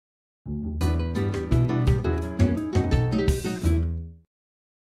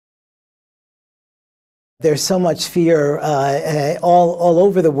There's so much fear all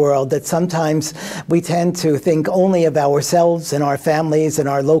over the world that sometimes we tend to think only of ourselves and our families and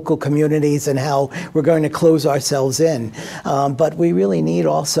our local communities and how we're going to close ourselves in. But we really need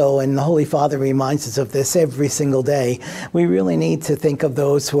also, and the Holy Father reminds us of this every single day, we really need to think of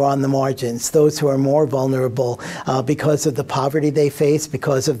those who are on the margins, those who are more vulnerable because of the poverty they face,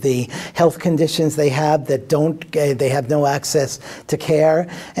 because of the health conditions they have that they have no access to care.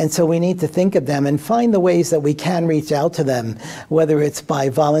 And so we need to think of them and find the ways that we can reach out to them, whether it's by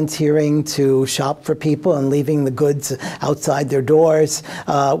volunteering to shop for people and leaving the goods outside their doors,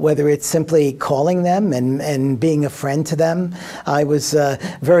 whether it's simply calling them and being a friend to them. I was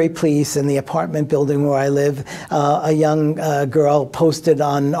very pleased in the apartment building where I live. A young girl posted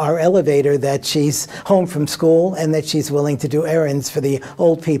on our elevator that she's home from school and that she's willing to do errands for the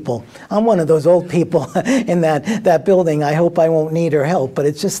old people. I'm one of those old people in that building. I hope I won't need her help, but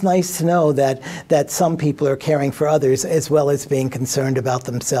it's just nice to know that some people are caring for others as well as being concerned about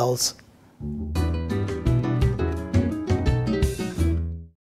themselves.